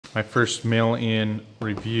my first mail-in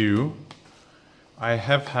review. I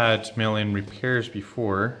have had mail-in repairs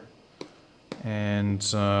before, and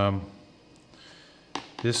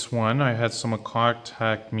this one, I had someone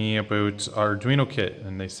contact me about Arduino kit,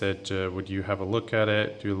 and they said, would you have a look at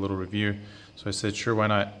it, do a little review? So I said, sure, why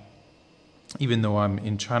not? Even though I'm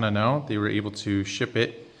in China now, they were able to ship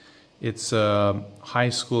it. It's a high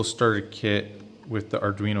school starter kit with the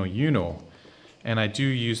Arduino UNO, and I do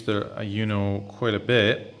use the UNO quite a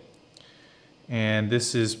bit. And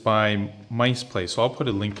this is by Mice Play, so I'll put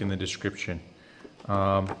a link in the description.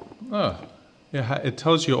 It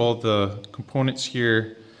tells you all the components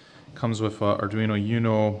here. Comes with Arduino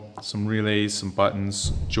UNO, some relays, some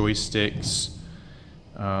buttons, joysticks,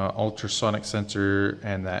 ultrasonic sensor,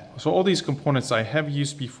 and that. So all these components I have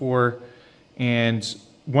used before, and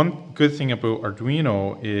one good thing about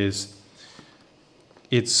Arduino is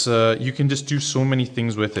it's you can just do so many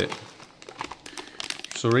things with it.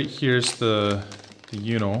 So right here's the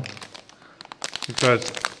UNO. We've got,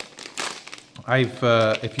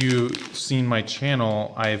 if you've seen my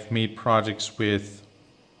channel, I've made projects with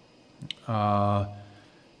lots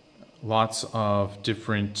of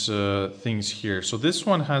different things here. So this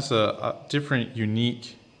one has a different,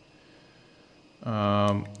 unique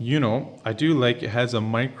UNO. I do like it has a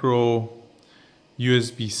micro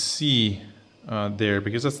USB-C there,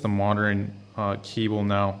 because that's the modern cable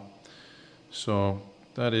now. So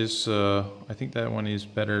that is, I think that one is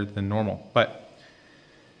better than normal. But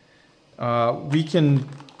you can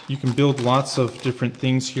build lots of different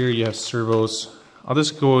things here. You have servos. I'll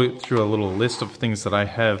just go through a little list of things that I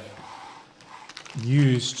have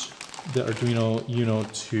used the Arduino UNO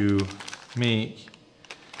to make.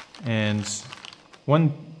 And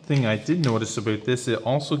one thing I did notice about this, it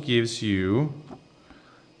also gives you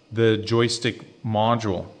the joystick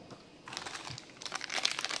module.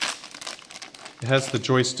 It has the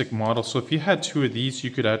joystick model, so if you had two of these, you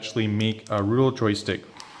could actually make a real joystick,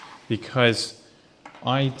 because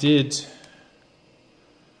I did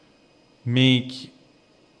make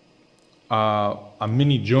a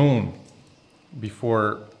mini drone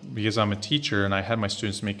before, because I'm a teacher and I had my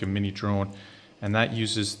students make a mini drone, and that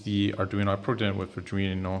uses the Arduino. I programmed it with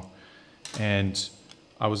Arduino, and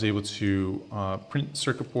I was able to print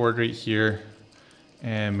circuit board right here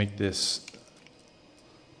and make this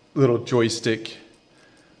little joystick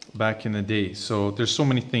back in the day. So there's so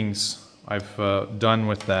many things I've done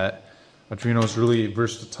with that. Arduino is really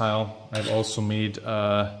versatile. I've also made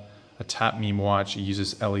a tap meme watch. It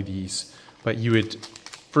uses LEDs, but you would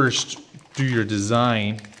first do your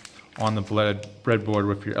design on the breadboard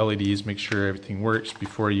with your LEDs, make sure everything works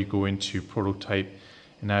before you go into prototype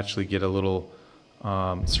and actually get a little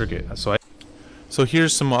circuit. So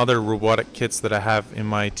here's some other robotic kits that I have in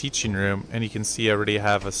my teaching room, and you can see I already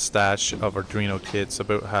have a stash of Arduino kits.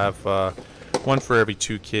 About have one for every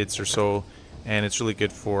 2 kids or so, and it's really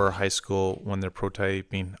good for high school when they're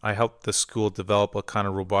prototyping. I helped the school develop a kind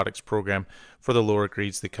of robotics program for the lower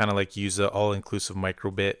grades. They kind of like use an all-inclusive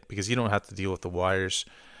microbit, because you don't have to deal with the wires,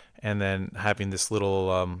 and then having this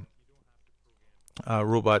little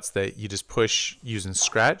robots that you just push using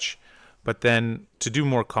Scratch. But then to do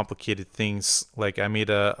more complicated things, like I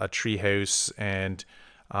made a tree house, and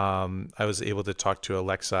I was able to talk to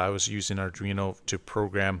Alexa. I was using Arduino to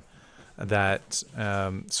program that,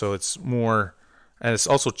 so it's more, and it's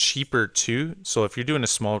also cheaper too. So if you're doing a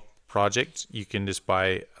small project, you can just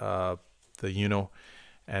buy the UNO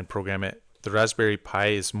and program it. The Raspberry Pi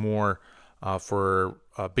is more for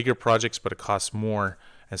bigger projects, but it costs more,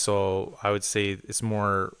 and so I would say it's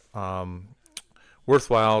more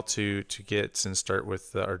worthwhile to get and start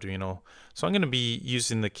with the Arduino. So I'm going to be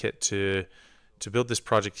using the kit to build this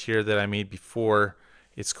project here that I made before.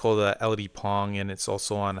 It's called LED Pong, and it's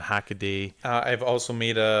also on Hackaday. I've also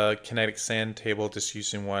made a Kinetic sand table just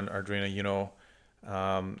using one Arduino UNO,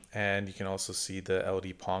 and you can also see the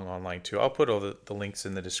LED Pong online too. I'll put all the links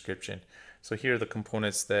in the description. So here are the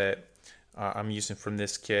components that I'm using from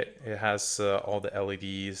this kit. It has all the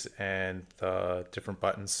LEDs and the different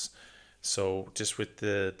buttons. So just with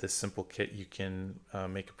the simple kit, you can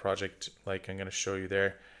make a project like I'm going to show you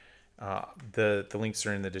there. The links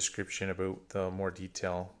are in the description about the more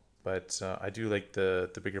detail, but I do like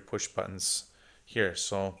the bigger push buttons here.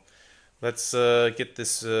 So let's get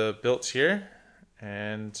this built here,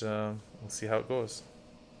 and we'll see how it goes.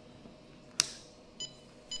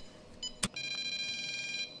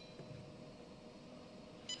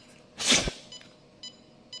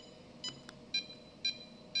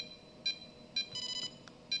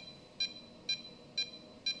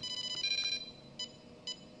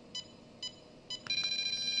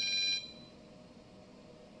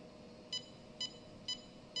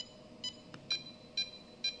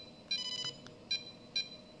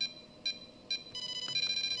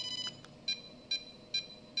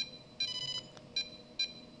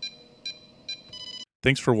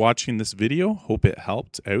 Thanks for watching this video. Hope it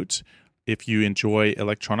helped out. If you enjoy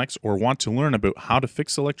electronics or want to learn about how to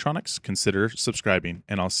fix electronics, consider subscribing,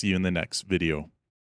 and I'll see you in the next video.